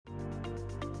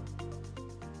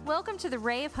Welcome to the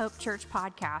Ray of Hope Church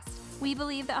podcast. We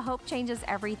believe that hope changes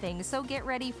everything, so get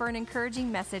ready for an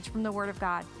encouraging message from the Word of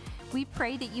God. We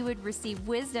pray that you would receive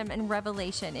wisdom and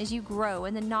revelation as you grow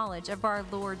in the knowledge of our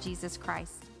Lord Jesus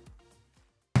Christ.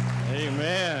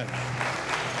 Amen.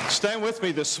 Stand with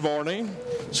me this morning.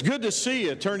 It's good to see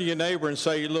you. Turn to your neighbor and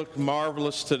say, you look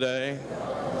marvelous today.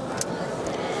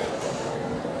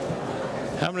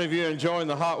 How many of you are enjoying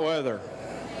the hot weather?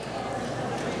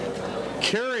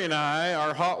 Carrie and I,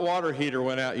 our hot water heater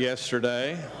went out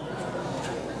yesterday,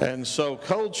 and so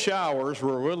cold showers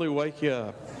will really wake you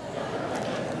up.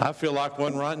 I feel like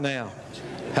one right now.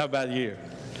 How about you?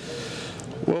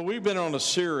 Well, we've been on a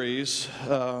series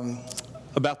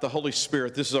about the Holy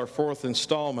Spirit. This is our fourth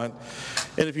installment.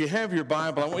 And if you have your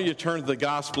Bible, I want you to turn to the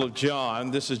Gospel of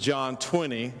John. This is John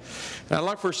 20. And I'd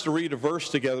like for us to read a verse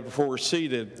together before we're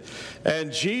seated.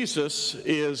 And Jesus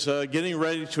is getting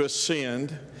ready to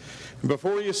ascend.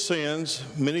 Before he ascends,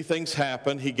 many things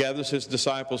happen. He gathers his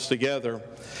disciples together.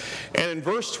 And in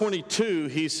verse 22,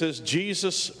 he says,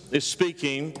 Jesus is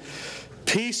speaking,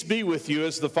 "Peace be with you,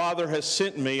 as the Father has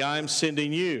sent me, I am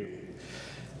sending you."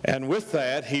 And with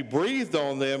that, he breathed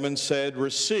on them and said,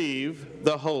 "Receive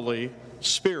the Holy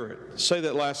Spirit." Say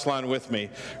that last line with me.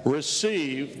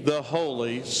 Receive the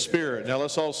Holy Spirit. Now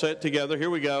let's all say it together. Here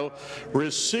we go.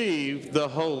 Receive the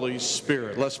Holy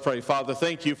Spirit. Let's pray. Father,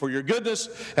 thank you for your goodness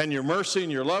and your mercy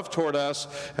and your love toward us.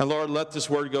 And Lord, let this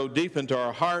word go deep into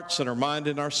our hearts and our mind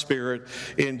and our spirit.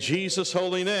 In Jesus'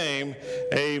 holy name,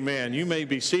 amen. You may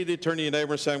be seated. Turn to your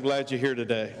neighbor and say, "I'm glad you're here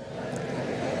today."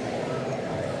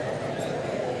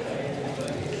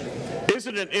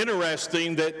 Isn't it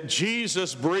interesting that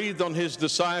Jesus breathed on his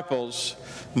disciples,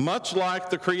 much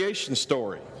like the creation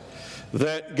story?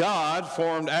 That God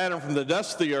formed Adam from the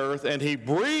dust of the earth, and he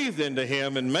breathed into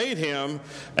him and made him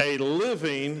a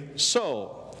living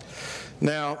soul.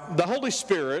 Now, the Holy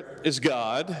Spirit is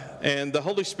God, and the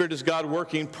Holy Spirit is God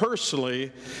working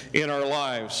personally in our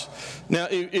lives. Now,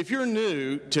 if you're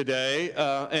new today,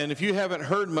 and if you haven't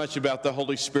heard much about the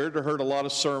Holy Spirit or heard a lot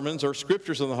of sermons or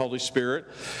scriptures on the Holy Spirit,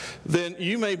 then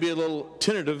you may be a little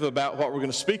tentative about what we're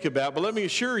going to speak about. But let me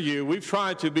assure you, we've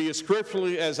tried to be as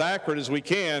scripturally as accurate as we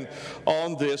can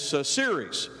on this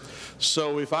series.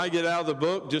 So if I get out of the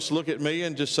book, just look at me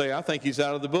and just say, I think he's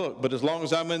out of the book. But as long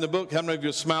as I'm in the book, how many of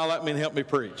you smile at me and help me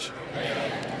preach?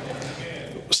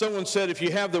 Someone said, if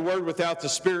you have the Word without the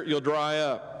Spirit, you'll dry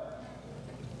up.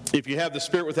 If you have the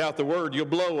Spirit without the Word, you'll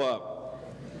blow up.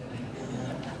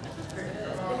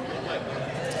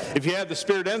 If you have the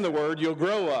Spirit and the Word, you'll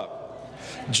grow up.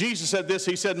 Jesus said this,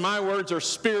 he said, "My words are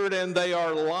spirit and they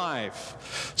are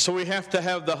life." So we have to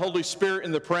have the Holy Spirit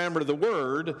in the parameter of the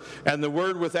Word, and the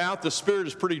Word without the Spirit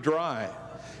is pretty dry.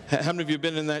 How many of you have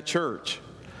been in that church?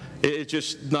 It's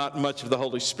just not much of the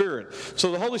Holy Spirit.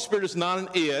 So the Holy Spirit is not an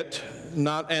it,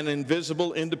 not an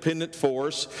invisible, independent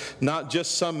force, not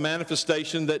just some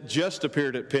manifestation that just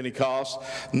appeared at Pentecost,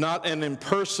 not an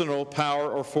impersonal power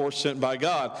or force sent by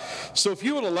God. So if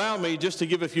you would allow me just to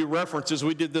give a few references,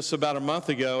 we did this about a month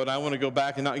ago, and I want to go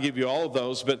back and not give you all of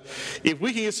those, but if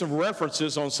we can get some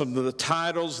references on some of the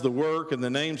titles, the work, and the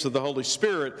names of the Holy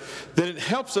Spirit, then it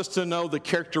helps us to know the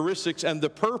characteristics and the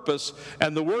purpose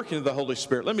and the working of the Holy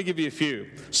Spirit. Let me give you a few.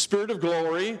 Spirit of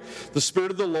glory, the Spirit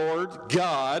of the Lord,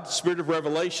 God, Spirit of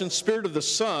revelation, Spirit of the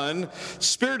Son,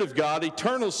 Spirit of God,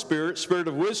 eternal Spirit, Spirit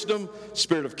of wisdom,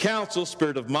 Spirit of counsel,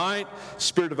 Spirit of might,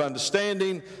 Spirit of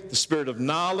understanding, the Spirit of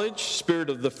knowledge, Spirit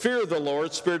of the fear of the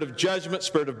Lord, Spirit of judgment,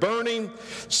 Spirit of burning,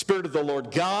 Spirit of the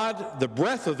Lord God, the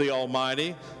breath of the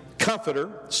Almighty, Comforter,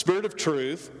 Spirit of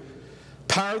truth,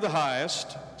 power of the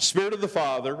highest, Spirit of the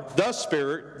Father, the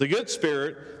Spirit, the good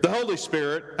Spirit, the Holy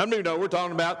Spirit. How many of you know we're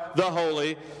talking about the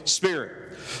Holy Spirit?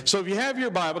 So if you have your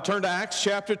Bible, turn to Acts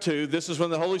chapter 2. This is when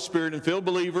the Holy Spirit infilled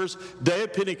believers, day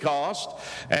of Pentecost.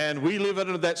 And we live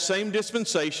under that same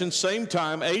dispensation, same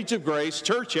time, age of grace,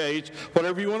 church age,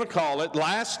 whatever you want to call it,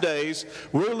 last days.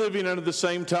 We're living under the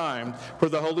same time where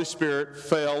the Holy Spirit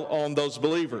fell on those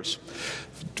believers.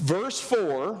 Verse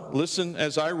 4, listen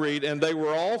as I read, "And they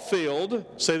were all filled,"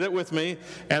 say that with me,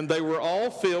 "and they were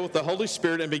all filled with the Holy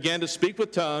Spirit and began to speak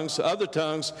with tongues, other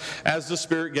tongues, as the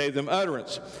Spirit gave them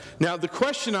utterance." Now, the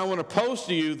question I want to pose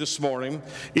to you this morning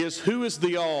is, who is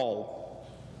the all?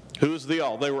 Who is the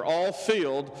all? They were all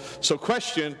filled. So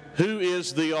question, who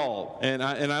is the all? And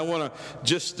I want to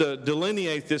just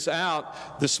delineate this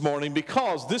out this morning,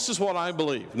 because this is what I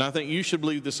believe, and I think you should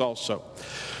believe this also.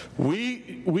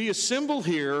 We assemble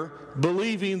here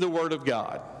believing the Word of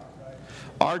God.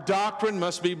 Our doctrine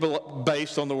must be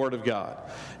based on the Word of God.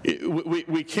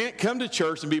 We can't come to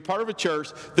church and be part of a church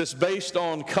that's based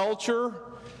on culture.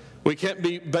 We can't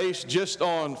be based just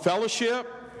on fellowship.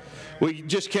 We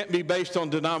just can't be based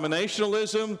on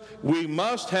denominationalism. We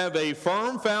must have a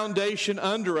firm foundation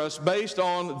under us based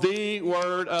on the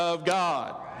Word of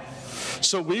God.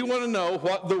 So we want to know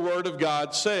what the Word of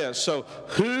God says. So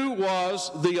who was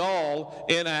the all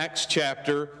in Acts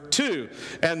chapter 2?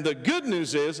 And the good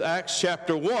news is Acts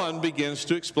chapter 1 begins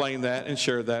to explain that and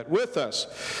share that with us.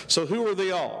 So who are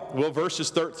the all? Well, verses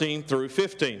 13 through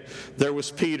 15. There was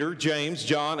Peter, James,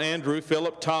 John, Andrew,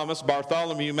 Philip, Thomas,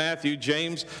 Bartholomew, Matthew,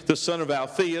 James, the son of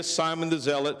Alphaeus, Simon the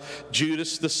Zealot,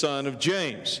 Judas, the son of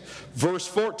James. Verse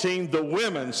 14, the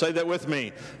women. Say that with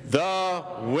me. The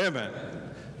women.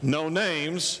 No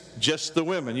names, just the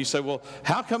women. You say, well,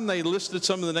 how come they listed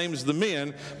some of the names of the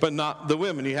men, but not the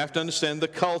women? You have to understand the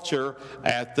culture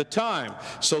at the time.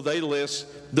 So they list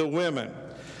the women.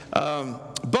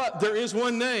 But there is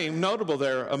one name notable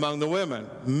there among the women.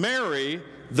 Mary,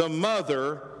 the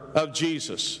mother of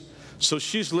Jesus. So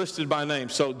she's listed by name.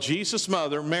 So Jesus'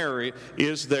 mother, Mary,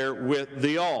 is there with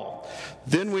the all.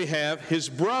 Then we have his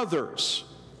brothers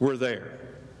were there.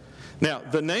 Now,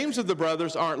 the names of the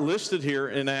brothers aren't listed here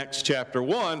in Acts chapter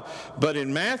 1, but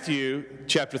in Matthew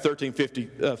chapter 13,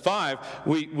 55,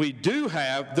 we do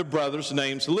have the brothers'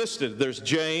 names listed. There's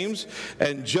James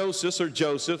and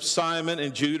Joseph, Simon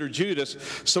and Jude or Judas.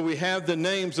 So we have the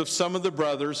names of some of the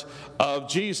brothers of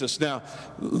Jesus. Now,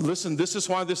 listen, this is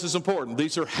why this is important.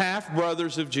 These are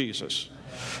half-brothers of Jesus.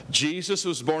 Jesus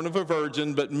was born of a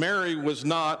virgin, but Mary was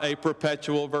not a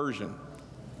perpetual virgin.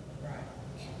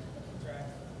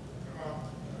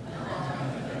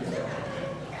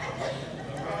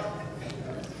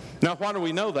 Now, why do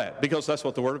we know that? Because that's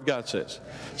what the Word of God says.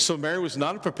 So Mary was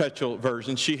not a perpetual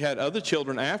virgin. She had other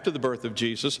children after the birth of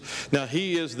Jesus. Now,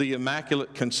 he is the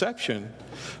Immaculate Conception,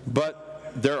 but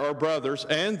there are brothers,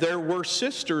 and there were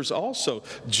sisters also.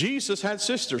 Jesus had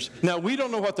sisters. Now, we don't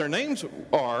know what their names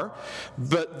are,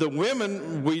 but the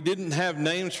women, we didn't have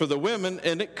names for the women,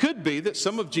 and it could be that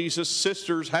some of Jesus'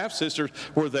 sisters, half-sisters,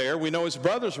 were there. We know his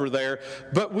brothers were there,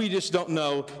 but we just don't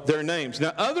know their names.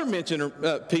 Now, other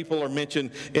people are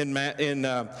mentioned in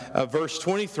verse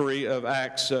 23 of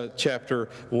Acts chapter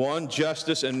 1.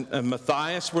 Justus and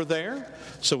Matthias were there,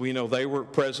 so we know they were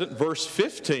present. Verse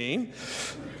 15,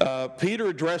 Peter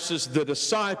addresses the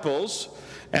disciples,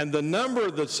 and the number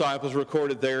of the disciples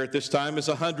recorded there at this time is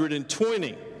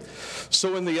 120.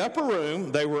 So in the upper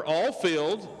room, they were all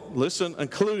filled, listen,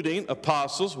 including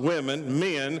apostles, women,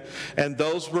 men, and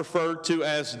those referred to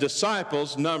as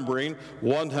disciples, numbering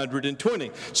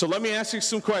 120. So let me ask you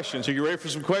some questions. Are you ready for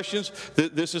some questions?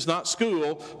 This is not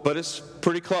school, but it's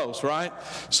pretty close, right?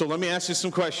 So let me ask you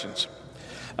some questions.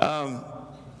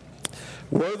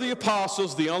 Were the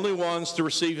apostles the only ones to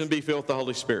receive and be filled with the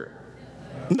Holy Spirit?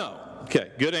 No. Okay,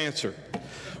 good answer.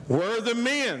 Were the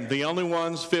men the only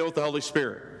ones filled with the Holy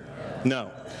Spirit?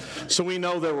 No. So we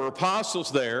know there were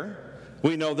apostles there.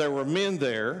 We know there were men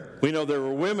there. We know there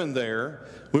were women there.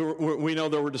 We know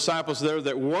there were disciples there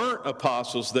that weren't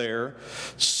apostles there.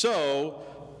 So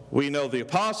we know the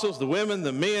apostles, the women,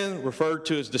 the men referred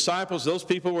to as disciples, those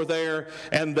people were there,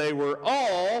 and they were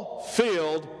all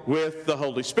filled with the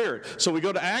Holy Spirit. So we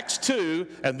go to Acts 2,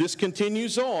 and this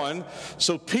continues on.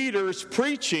 So Peter's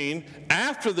preaching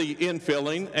after the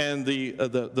infilling and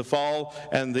the fall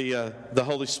and the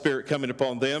Holy Spirit coming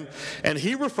upon them, and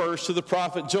he refers to the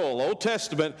prophet Joel, Old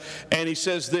Testament, and he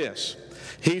says this.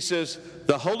 He says,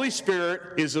 the Holy Spirit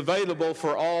is available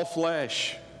for all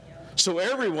flesh. So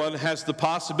everyone has the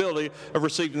possibility of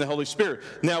receiving the Holy Spirit.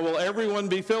 Now, will everyone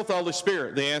be filled with the Holy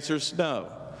Spirit? The answer is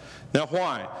no. Now,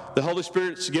 why? The Holy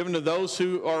Spirit is given to those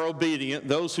who are obedient,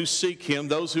 those who seek Him,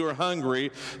 those who are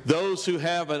hungry, those who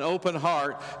have an open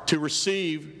heart to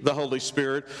receive the Holy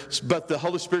Spirit. But the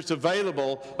Holy Spirit's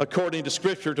available, according to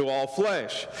Scripture, to all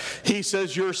flesh. He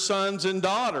says your sons and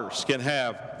daughters can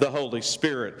have the Holy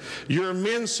Spirit. Your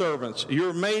men servants,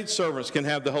 your maid servants can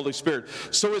have the Holy Spirit.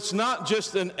 So it's not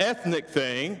just an ethnic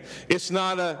thing. It's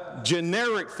not a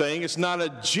generic thing. It's not a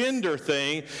gender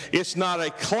thing. It's not a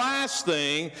class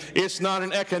thing. It's not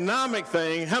an economic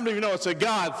thing. How many of you know it's a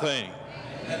God thing?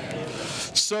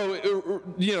 So,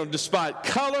 despite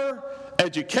color,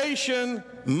 education,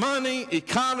 money,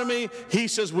 economy, he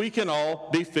says we can all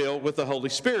be filled with the Holy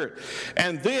Spirit.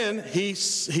 And then he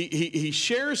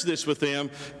shares this with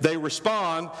them. They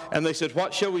respond, and they said,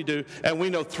 what shall we do? And we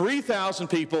know 3,000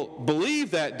 people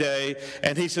believed that day,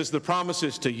 and he says the promise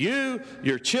is to you,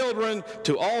 your children,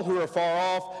 to all who are far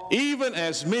off, even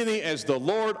as many as the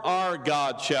Lord our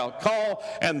God shall call.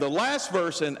 And the last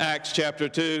verse in Acts chapter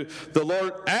 2, the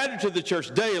Lord added to the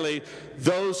church daily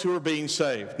those who are being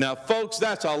saved. Now, folks,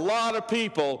 that's a lot of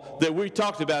people that we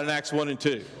talked about in Acts 1 and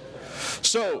 2.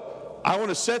 So, I want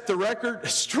to set the record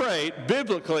straight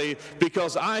biblically,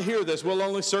 because I hear this. Well,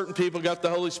 only certain people got the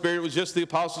Holy Spirit. It was just the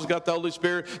apostles got the Holy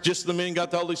Spirit. Just the men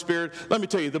got the Holy Spirit. Let me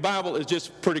tell you, the Bible is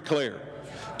just pretty clear.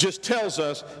 Just tells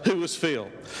us who was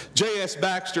filled. J.S.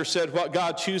 Baxter said, what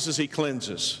God chooses, he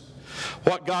cleanses.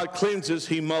 What God cleanses,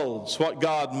 he molds. What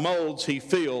God molds, he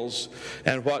fills.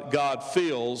 And what God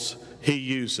fills, he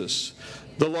uses.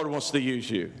 The Lord wants to use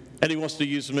you. And he wants to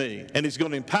use me. And he's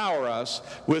going to empower us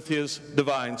with his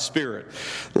divine Spirit.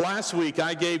 Last week,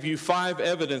 I gave you 5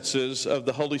 evidences of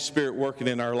the Holy Spirit working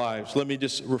in our lives. Let me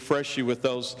just refresh you with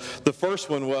those. The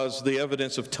first one was the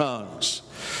evidence of tongues.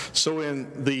 So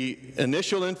in the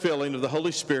initial infilling of the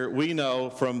Holy Spirit, we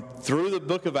know from through the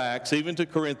book of Acts, even to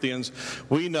Corinthians,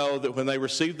 we know that when they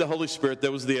received the Holy Spirit,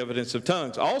 there was the evidence of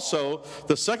tongues. Also,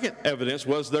 the second evidence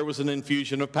was there was an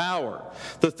infusion of power.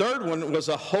 The third one was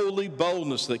a holy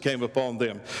boldness that came upon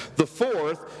them. The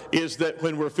fourth is that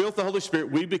when we're filled with the Holy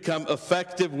Spirit, we become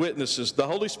effective witnesses. The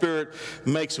Holy Spirit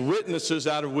makes witnesses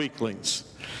out of weaklings.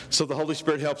 So the Holy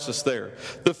Spirit helps us there.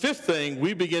 The fifth thing,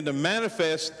 we begin to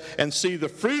manifest and see the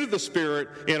fruit of the Spirit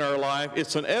in our life.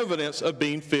 It's an evidence of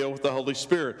being filled with the Holy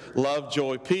Spirit. Love,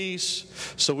 joy, peace.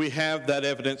 So we have that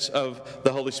evidence of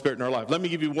the Holy Spirit in our life. Let me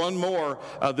give you one more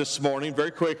this morning,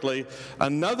 very quickly.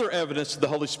 Another evidence of the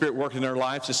Holy Spirit working in our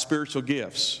lives is spiritual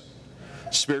gifts.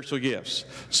 Spiritual gifts.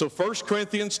 So 1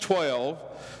 Corinthians 12,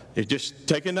 just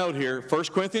take a note here. 1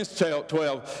 Corinthians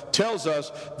 12 tells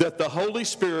us that the Holy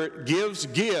Spirit gives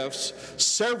gifts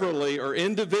severally or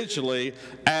individually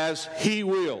as he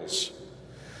wills.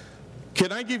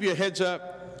 Can I give you a heads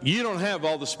up? You don't have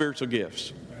all the spiritual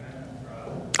gifts.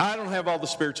 I don't have all the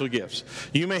spiritual gifts.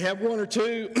 You may have 1 or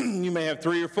 2, you may have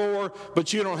 3 or 4,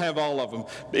 but you don't have all of them.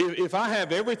 If I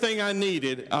have everything I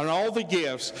needed on all the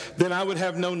gifts, then I would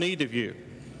have no need of you.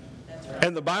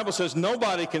 And the Bible says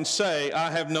nobody can say, I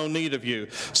have no need of you.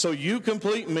 So you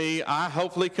complete me, I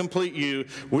hopefully complete you.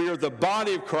 We are the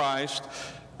body of Christ.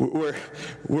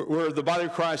 We're the body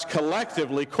of Christ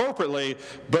collectively, corporately,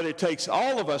 but it takes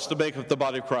all of us to make up the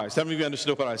body of Christ. How many of you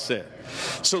understood what I said?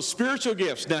 So spiritual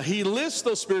gifts. Now, he lists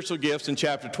those spiritual gifts in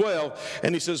chapter 12,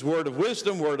 and he says word of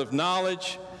wisdom, word of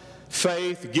knowledge,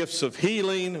 faith, gifts of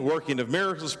healing, working of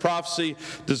miracles, prophecy,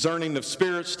 discerning of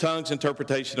spirits, tongues,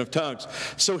 interpretation of tongues.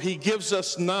 So he gives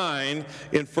us 9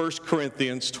 in 1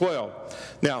 Corinthians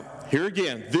 12. Now, here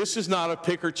again, this is not a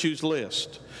pick or choose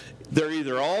list. They're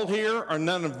either all here or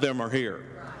none of them are here.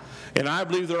 And I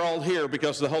believe they're all here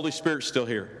because the Holy Spirit's still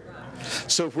here.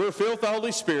 So if we're filled with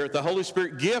the Holy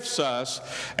Spirit gifts us,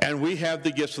 and we have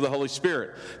the gifts of the Holy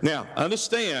Spirit. Now,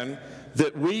 understand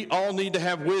that we all need to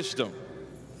have wisdom.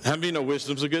 How many of you know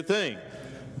wisdom's a good thing?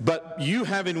 But you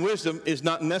having wisdom is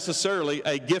not necessarily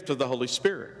a gift of the Holy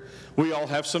Spirit. We all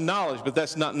have some knowledge, but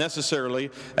that's not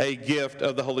necessarily a gift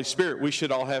of the Holy Spirit. We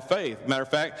should all have faith. Matter of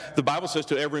fact, the Bible says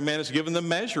to every man is given the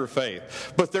measure of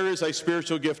faith. But there is a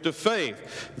spiritual gift of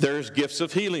faith. There's gifts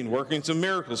of healing, workings of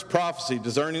miracles, prophecy,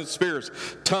 discerning of spirits,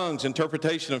 tongues,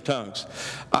 interpretation of tongues.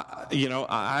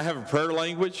 I have a prayer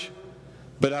language,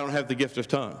 but I don't have the gift of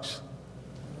tongues.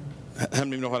 How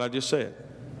many know what I just said?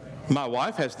 My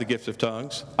wife has the gift of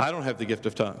tongues. I don't have the gift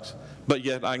of tongues, but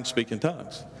yet I can speak in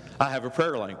tongues. I have a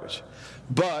prayer language.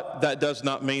 But that does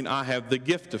not mean I have the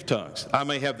gift of tongues. I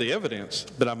may have the evidence,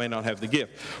 but I may not have the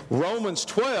gift. Romans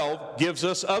 12 gives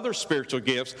us other spiritual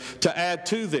gifts to add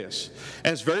to this.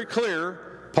 And it's very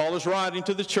clear. Paul is writing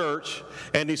to the church,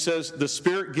 and he says the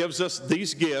Spirit gives us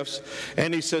these gifts,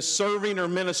 and he says serving or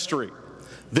ministry.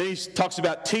 Then he talks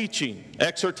about teaching,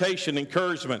 exhortation,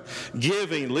 encouragement,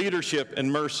 giving, leadership,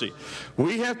 and mercy.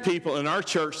 We have people in our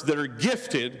church that are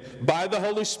gifted by the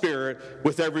Holy Spirit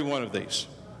with every one of these.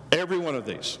 Every one of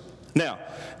these. Now,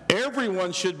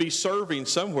 everyone should be serving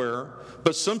somewhere,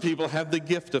 but some people have the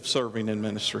gift of serving in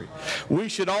ministry. We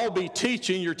should all be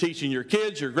teaching. You're teaching your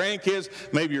kids, your grandkids.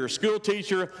 Maybe you're a school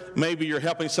teacher. Maybe you're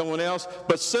helping someone else.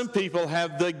 But some people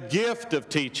have the gift of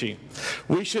teaching.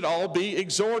 We should all be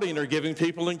exhorting or giving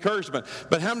people encouragement.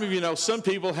 But how many of you know some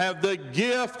people have the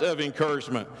gift of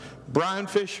encouragement? Brian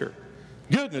Fisher.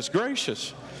 Goodness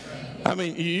gracious. I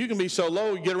mean, you can be so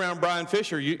low, you get around Brian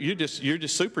Fisher, you're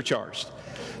just supercharged.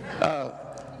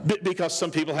 Because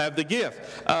some people have the gift.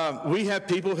 We have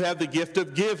people who have the gift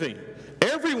of giving.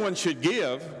 Everyone should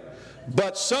give,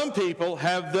 but some people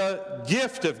have the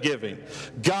gift of giving.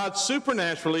 God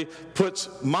supernaturally puts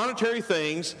monetary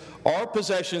things or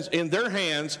possessions in their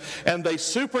hands, and they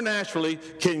supernaturally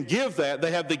can give that.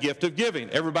 They have the gift of giving.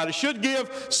 Everybody should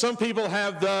give. Some people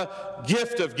have the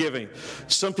gift of giving.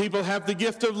 Some people have the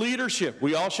gift of leadership.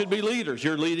 We all should be leaders.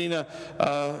 You're leading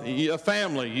a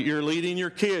family. You're leading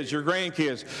your kids, your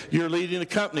grandkids. You're leading a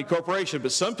company, corporation.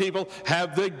 But some people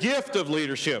have the gift of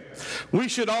leadership. We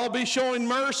should all be showing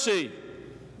mercy.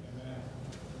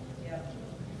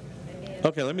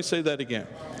 Okay, let me say that again.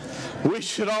 We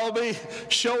should all be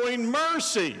showing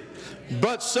mercy.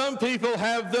 But some people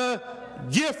have the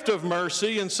gift of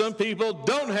mercy, and some people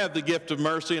don't have the gift of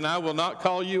mercy, and I will not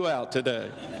call you out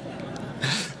today.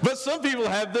 But some people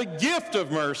have the gift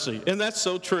of mercy, and that's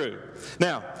so true.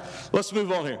 Now, let's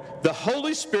move on here. The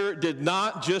Holy Spirit did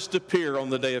not just appear on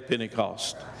the day of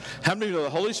Pentecost. How many know the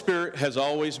Holy Spirit has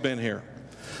always been here?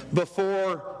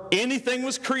 Before anything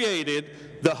was created,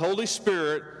 the Holy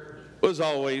Spirit was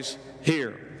always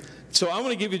here. So I'm going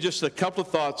to give you just a couple of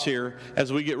thoughts here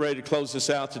as we get ready to close this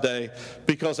out today,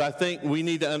 because I think we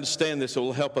need to understand this. It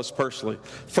will help us personally.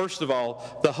 First of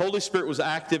all, the Holy Spirit was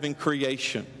active in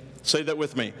creation. Say that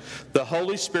with me. The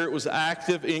Holy Spirit was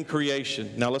active in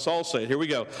creation. Now let's all say it. Here we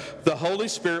go. The Holy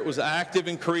Spirit was active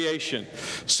in creation.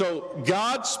 So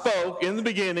God spoke in the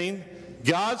beginning.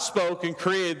 God spoke and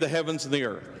created the heavens and the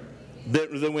earth.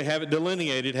 Then we have it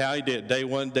delineated how he did. Day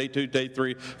 1, day 2, day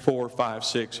 3, 4, 5,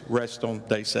 6, rest on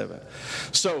day 7.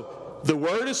 So the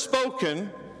word is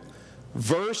spoken.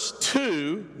 Verse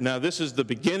 2, now this is the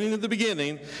beginning of the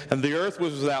beginning, and the earth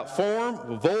was without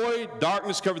form, void,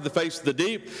 darkness covered the face of the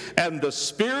deep, and the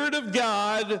Spirit of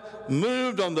God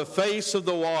moved on the face of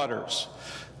the waters.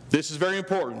 This is very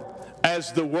important.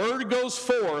 As the word goes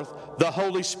forth, the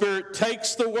Holy Spirit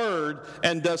takes the word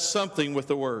and does something with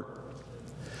the word.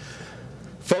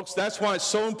 Folks, that's why it's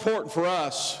so important for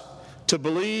us to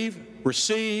believe,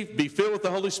 receive, be filled with the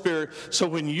Holy Spirit. So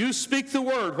when you speak the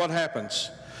word, what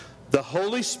happens? The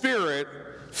Holy Spirit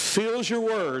fills your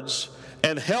words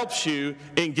and helps you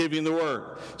in giving the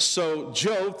word. So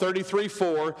Job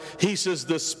 33:4, he says,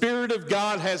 the Spirit of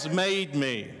God has made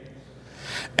me,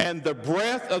 and the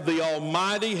breath of the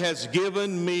Almighty has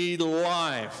given me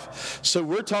life. So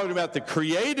we're talking about the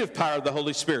creative power of the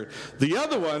Holy Spirit. The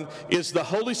other one is the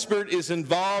Holy Spirit is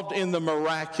involved in the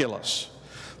miraculous.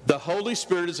 The Holy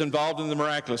Spirit is involved in the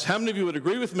miraculous. How many of you would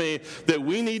agree with me that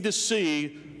we need to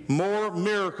see more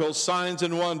miracles, signs,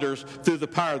 and wonders through the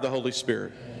power of the Holy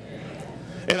Spirit?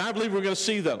 And I believe we're going to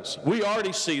see those. We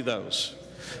already see those.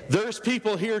 There's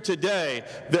people here today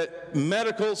that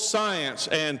medical science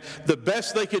and the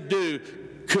best they could do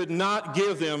could not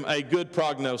give them a good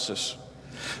prognosis.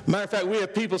 Matter of fact, we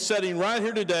have people sitting right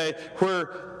here today where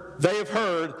they have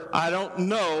heard, I don't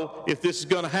know if this is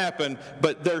going to happen,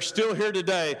 but they're still here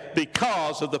today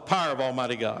because of the power of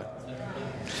Almighty God.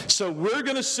 So we're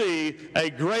going to see a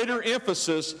greater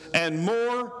emphasis and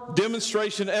more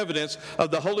demonstration evidence of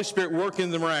the Holy Spirit working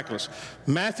in the miraculous.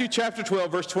 Matthew chapter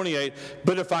 12, verse 28,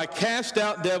 but if I cast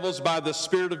out devils by the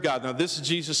Spirit of God. Now this is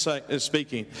Jesus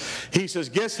speaking. He says,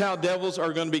 guess how devils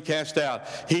are going to be cast out?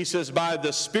 He says, by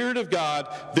the Spirit of God,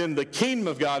 then the kingdom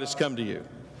of God has come to you.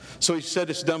 So he said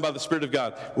it's done by the Spirit of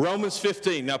God. Romans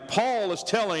 15. Now Paul is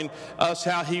telling us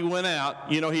how he went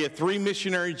out. You know, he had 3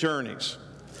 missionary journeys.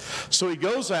 So he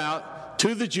goes out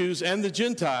to the Jews and the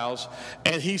Gentiles,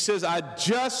 and he says, I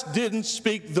just didn't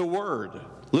speak the word.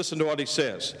 Listen to what he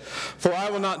says. For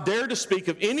I will not dare to speak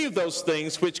of any of those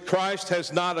things which Christ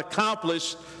has not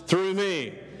accomplished through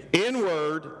me, in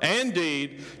word and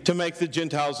deed, to make the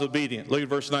Gentiles obedient. Look at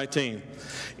verse 19.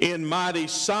 In mighty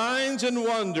signs and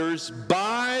wonders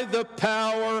by the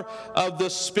power of the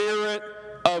Spirit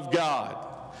of God.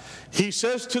 He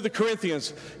says to the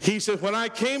Corinthians, he said, when I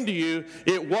came to you,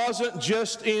 it wasn't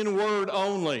just in word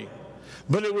only,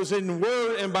 but it was in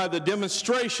word and by the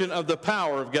demonstration of the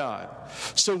power of God.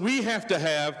 So we have to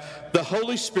have the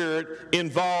Holy Spirit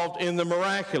involved in the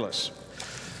miraculous.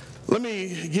 Let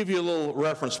me give you a little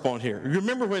reference point here. You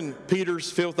remember when Peter's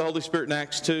filled with the Holy Spirit in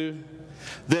Acts 2?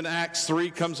 Then Acts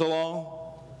 3 comes along,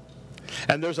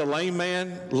 and there's a lame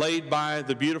man laid by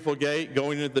the beautiful gate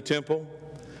going into the temple.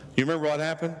 You remember what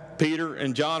happened? Peter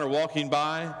and John are walking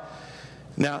by.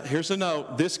 Now, here's a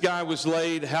note. This guy was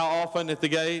laid how often at the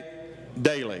gate?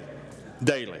 Daily.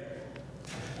 Daily.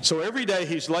 So every day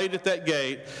he's laid at that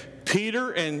gate.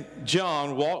 Peter and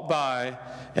John walk by,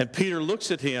 and Peter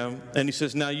looks at him, and he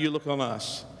says, now you look on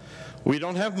us. We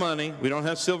don't have money. We don't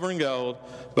have silver and gold,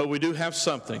 but we do have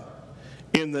something.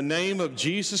 In the name of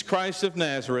Jesus Christ of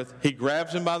Nazareth, he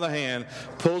grabs him by the hand,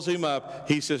 pulls him up.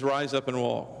 He says, rise up and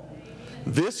walk.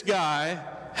 This guy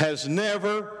has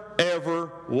never,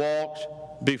 ever walked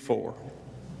before.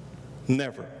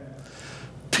 Never.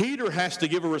 Peter has to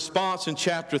give a response in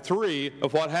chapter 3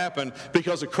 of what happened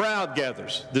because a crowd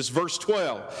gathers. This is verse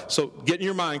 12. So get in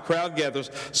your mind, crowd gathers.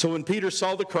 So when Peter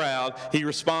saw the crowd, he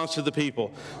responds to the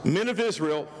people. Men of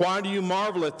Israel, why do you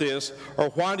marvel at this? Or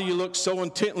why do you look so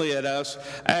intently at us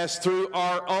as through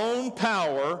our own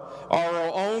power or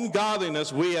our own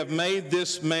godliness we have made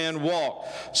this man walk?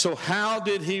 So how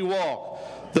did he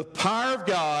walk? The power of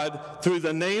God through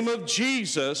the name of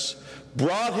Jesus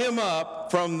brought him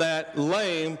up from that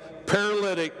lame,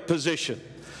 paralytic position.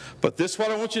 But this is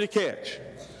what I want you to catch.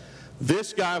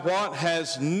 This guy, what,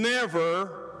 has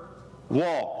never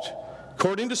walked.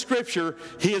 According to Scripture,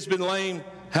 he has been lame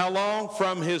how long?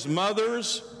 From his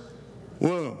mother's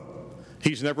womb.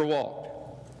 He's never walked.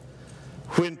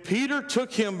 When Peter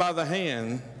took him by the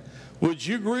hand, would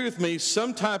you agree with me,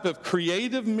 some type of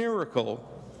creative miracle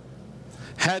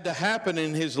had to happen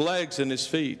in his legs and his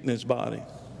feet and his body.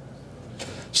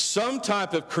 Some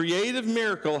type of creative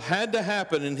miracle had to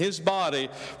happen in his body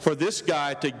for this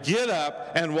guy to get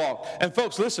up and walk. And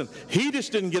folks, listen, he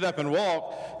just didn't get up and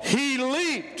walk. He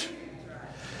leaped.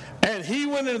 And he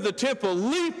went into the temple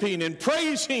leaping and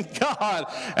praising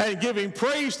God and giving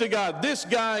praise to God. This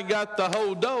guy got the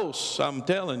whole dose, I'm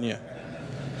telling you.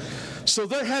 So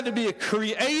there had to be a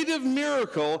creative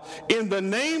miracle in the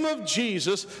name of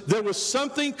Jesus. There was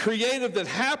something creative that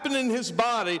happened in his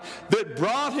body that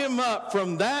brought him up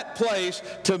from that place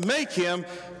to make him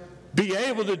be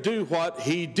able to do what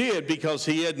he did because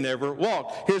he had never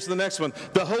walked. Here's the next one.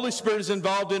 The Holy Spirit is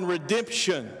involved in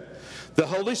redemption. The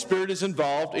Holy Spirit is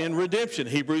involved in redemption.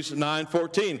 Hebrews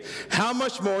 9:14. How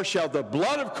much more shall the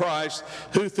blood of Christ,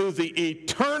 who through the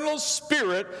eternal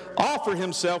Spirit offer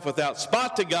himself without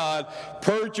spot to God,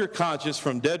 purge your conscience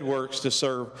from dead works to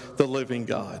serve the living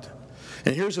God?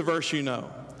 And here's a verse you know.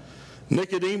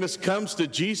 Nicodemus comes to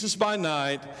Jesus by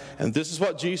night, and this is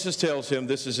what Jesus tells him.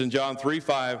 This is in John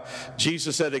 3:5.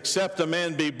 Jesus said, except a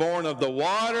man be born of the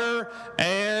water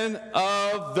and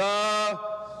of the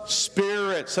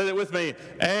Spirit. Say that with me.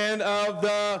 And of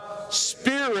the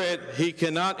Spirit, he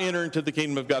cannot enter into the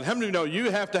kingdom of God. How many of you know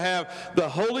you have to have the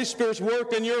Holy Spirit's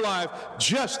work in your life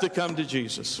just to come to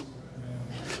Jesus?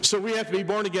 So we have to be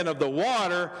born again of the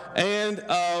water and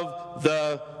of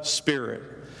the Spirit.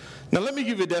 Now let me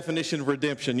give you a definition of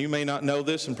redemption. You may not know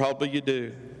this, and probably you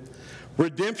do.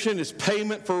 Redemption is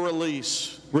payment for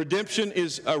release. Redemption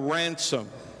is a ransom.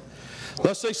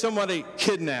 Let's say somebody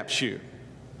kidnaps you.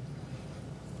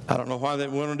 I don't know why they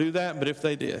want to do that, but if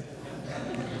they did.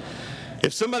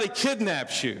 If somebody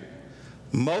kidnaps you,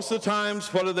 most of the times,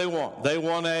 what do they want? They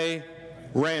want a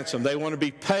ransom. They want to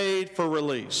be paid for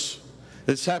release.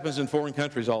 This happens in foreign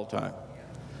countries all the time.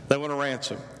 They want a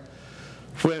ransom.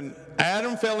 When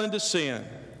Adam fell into sin,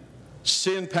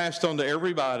 sin passed on to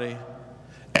everybody,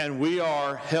 and we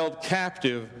are held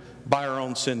captive by our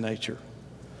own sin nature.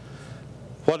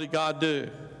 What did God do?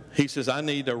 He says, I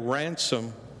need a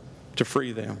ransom to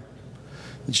free them.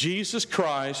 Jesus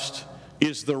Christ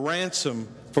is the ransom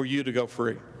for you to go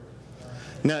free.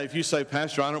 Now, if you say,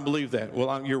 Pastor, I don't believe that.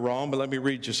 Well, you're wrong, but let me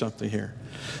read you something here.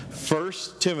 1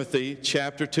 Timothy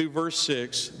chapter 2, verse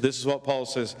 6, this is what Paul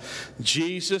says.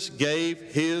 Jesus gave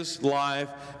his life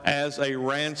as a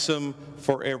ransom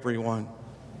for everyone.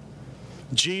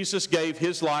 Jesus gave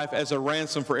his life as a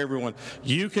ransom for everyone.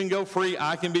 You can go free.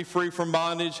 I can be free from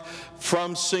bondage,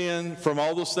 from sin, from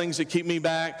all those things that keep me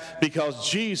back, because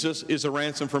Jesus is a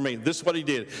ransom for me. This is what he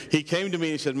did. He came to me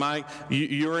and he said, Mike,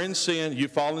 you're in sin.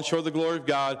 You've fallen short of the glory of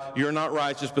God. You're not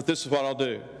righteous, but this is what I'll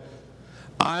do.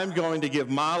 I'm going to give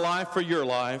my life for your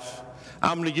life.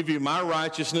 I'm going to give you my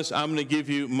righteousness. I'm going to give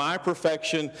you my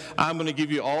perfection. I'm going to give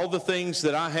you all the things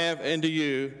that I have into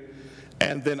you.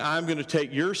 And then I'm going to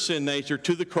take your sin nature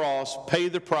to the cross, pay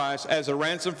the price as a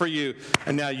ransom for you,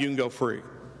 and now you can go free.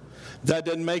 That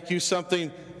doesn't make you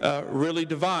something really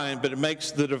divine, but it makes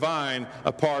the divine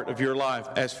a part of your life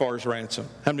as far as ransom.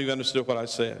 How many of you understood what I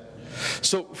said?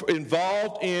 So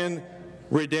involved in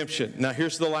redemption. Now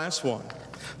here's the last one.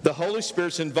 The Holy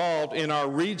Spirit's involved in our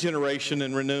regeneration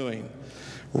and renewing.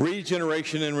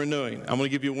 Regeneration and renewing. I'm going to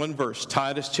give you one verse.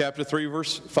 Titus chapter 3,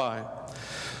 verse 5.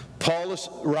 Paul is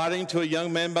writing to a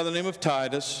young man by the name of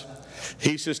Titus.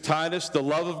 He says, Titus, the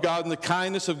love of God and the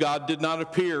kindness of God did not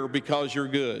appear because you're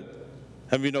good.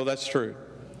 How many of you know that's true?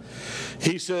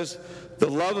 He says,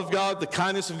 the love of God, the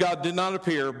kindness of God did not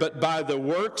appear, but by the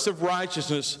works of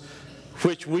righteousness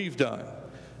which we've done.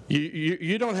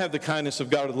 You don't have the kindness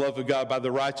of God or the love of God by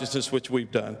the righteousness which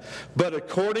we've done. But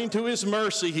according to his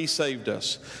mercy, he saved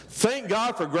us. Thank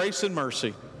God for grace and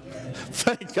mercy.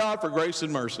 Thank God for grace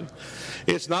and mercy.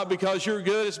 It's not because you're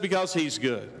good, it's because he's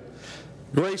good.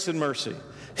 Grace and mercy.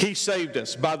 He saved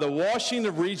us by the washing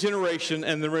of regeneration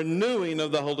and the renewing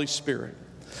of the Holy Spirit.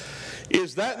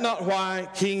 Is that not why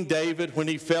King David, when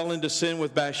he fell into sin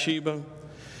with Bathsheba,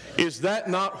 is that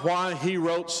not why he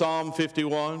wrote Psalm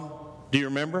 51? Do you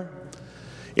remember?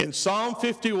 In Psalm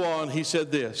 51, he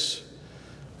said this,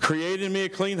 create in me a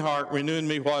clean heart, renew in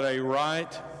me what? A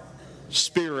right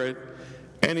spirit.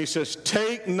 And he says,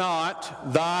 take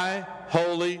not thy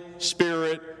Holy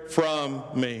Spirit from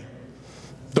me.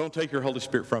 Don't take your Holy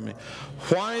Spirit from me.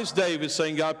 Why is David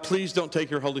saying, God, please don't take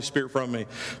your Holy Spirit from me?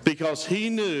 Because he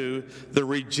knew the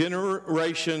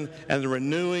regeneration and the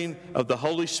renewing of the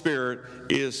Holy Spirit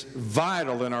is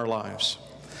vital in our lives.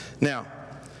 Now,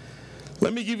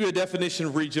 let me give you a definition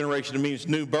of regeneration. It means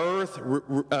new birth,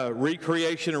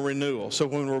 recreation, and renewal. So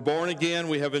when we're born again,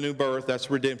 we have a new birth. That's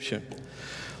redemption.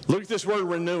 Look at this word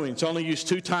renewing. It's only used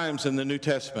 2 times in the New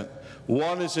Testament.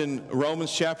 One is in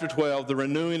Romans chapter 12, the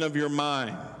renewing of your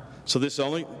mind. So this is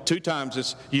only 2 times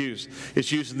it's used.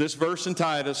 It's used in this verse in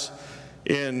Titus,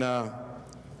 in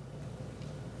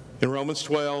Romans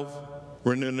 12,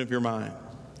 renewing of your mind.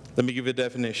 Let me give you a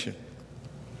definition.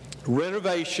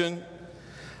 Renovation,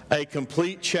 a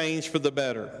complete change for the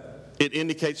better. It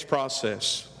indicates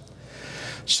process.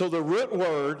 So the root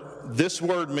word, this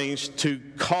word means to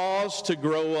cause to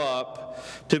grow up,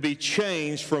 to be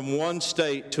changed from one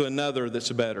state to another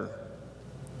that's better.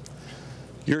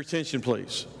 Your attention,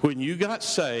 please. When you got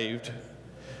saved,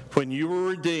 when you were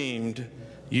redeemed,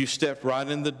 you stepped right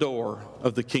in the door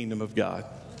of the kingdom of God.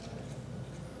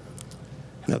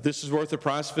 Now, this is worth the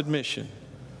price of admission.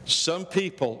 Some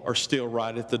people are still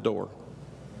right at the door.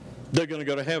 They're going to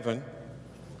go to heaven.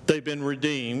 They've been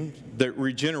redeemed. They're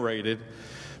regenerated.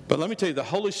 But let me tell you, the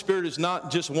Holy Spirit is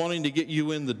not just wanting to get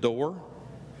you in the door.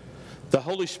 The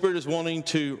Holy Spirit is wanting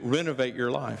to renovate your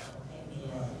life.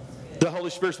 The Holy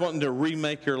Spirit is wanting to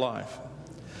remake your life.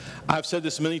 I've said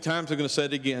this many times. I'm going to say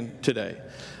it again today.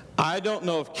 I don't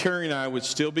know if Carrie and I would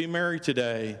still be married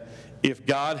today if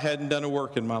God hadn't done a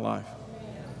work in my life.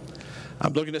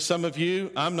 I'm looking at some of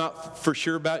you. I'm not for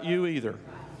sure about you either.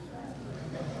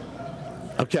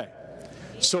 Okay.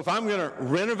 So if I'm going to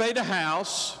renovate a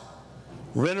house,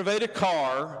 renovate a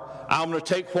car, I'm going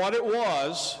to take what it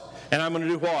was, and I'm going to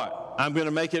do what? I'm going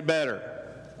to make it better.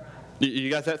 You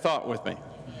got that thought with me?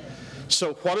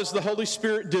 So what does the Holy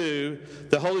Spirit do?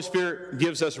 The Holy Spirit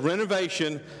gives us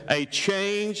renovation, a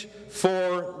change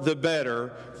for the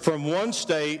better, from one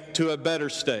state to a better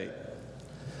state.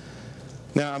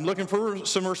 Now, I'm looking for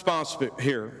some response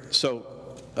here,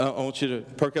 so I want you to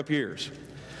perk up your ears.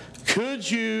 Could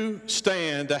you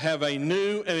stand to have a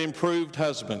new and improved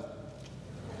husband?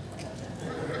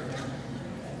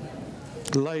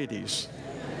 Ladies,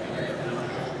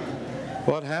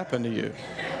 what happened to you?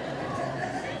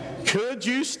 Could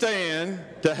you stand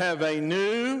to have a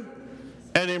new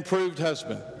and improved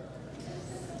husband?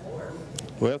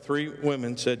 Well, 3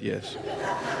 women said yes.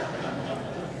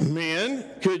 Men,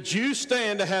 could you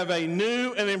stand to have a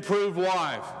new and improved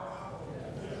wife?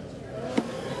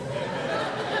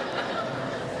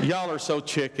 Y'all are so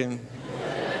chicken.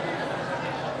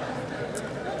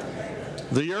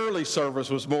 The early service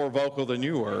was more vocal than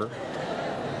you were.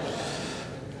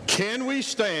 Can we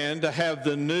stand to have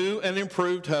the new and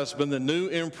improved husband, the new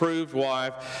improved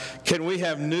wife? Can we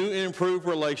have new and improved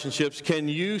relationships? Can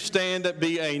you stand to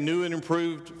be a new and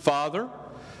improved father,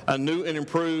 a new and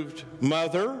improved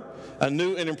mother, a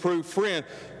new and improved friend?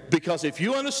 Because if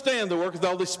you understand the work of the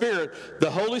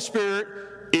Holy Spirit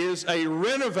is a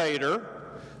renovator.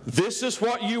 This is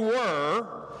what you were.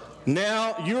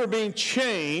 Now you are being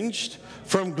changed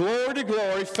from glory to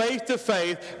glory, faith to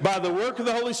faith, by the work of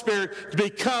the Holy Spirit to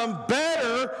become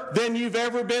better than you've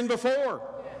ever been before.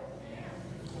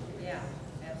 Yeah,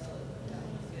 absolutely.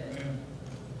 Good.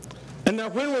 And now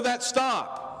when will that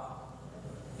stop?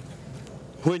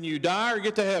 When you die or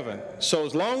get to heaven. So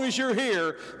as long as you're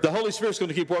here, the Holy Spirit's going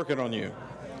to keep working on you.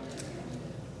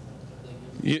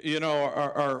 You know,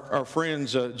 our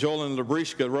friends Joel and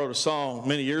Labrishka wrote a song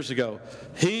many years ago.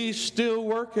 He's still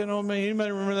working on me. Anybody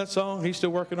remember that song? He's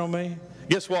still working on me.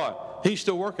 Guess what? He's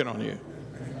still working on you.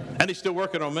 And he's still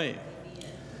working on me.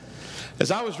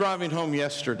 As I was driving home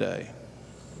yesterday,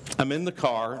 I'm in the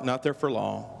car, not there for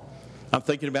long. I'm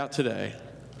thinking about today.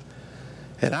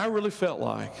 And I really felt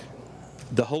like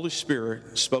the Holy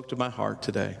Spirit spoke to my heart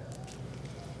today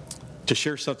to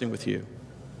share something with you.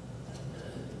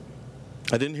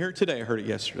 I didn't hear it today, I heard it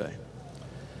yesterday.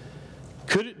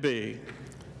 Could it be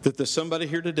that there's somebody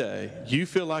here today, you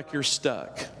feel like you're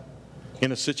stuck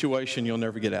in a situation you'll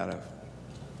never get out of?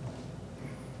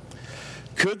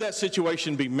 Could that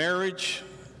situation be marriage?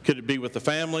 Could it be with a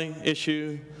family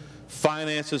issue,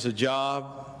 finances, a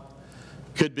job?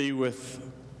 Could be with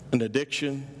an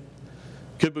addiction.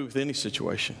 Could be with any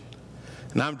situation.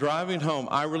 And I'm driving home.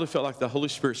 I really felt like the Holy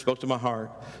Spirit spoke to my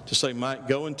heart to say, Mike,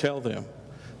 go and tell them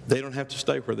they don't have to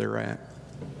stay where they're at.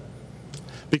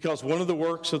 Because one of the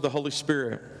works of the Holy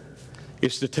Spirit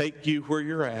is to take you where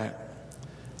you're at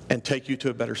and take you to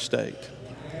a better state.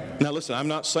 Now listen, I'm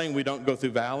not saying we don't go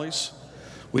through valleys,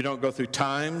 we don't go through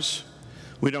times,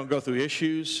 we don't go through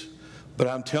issues, but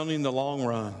I'm telling you in the long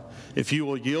run, if you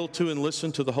will yield to and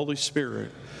listen to the Holy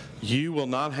Spirit, you will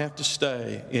not have to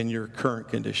stay in your current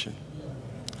condition.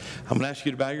 I'm going to ask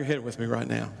you to bow your head with me right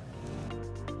now.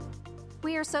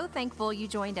 We are so thankful you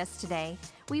joined us today.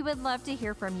 We would love to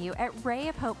hear from you at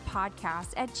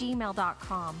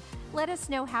rayofhopepodcast@gmail.com. Let us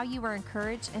know how you were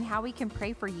encouraged and how we can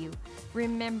pray for you.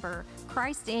 Remember,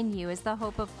 Christ in you is the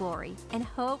hope of glory, and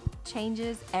hope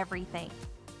changes everything.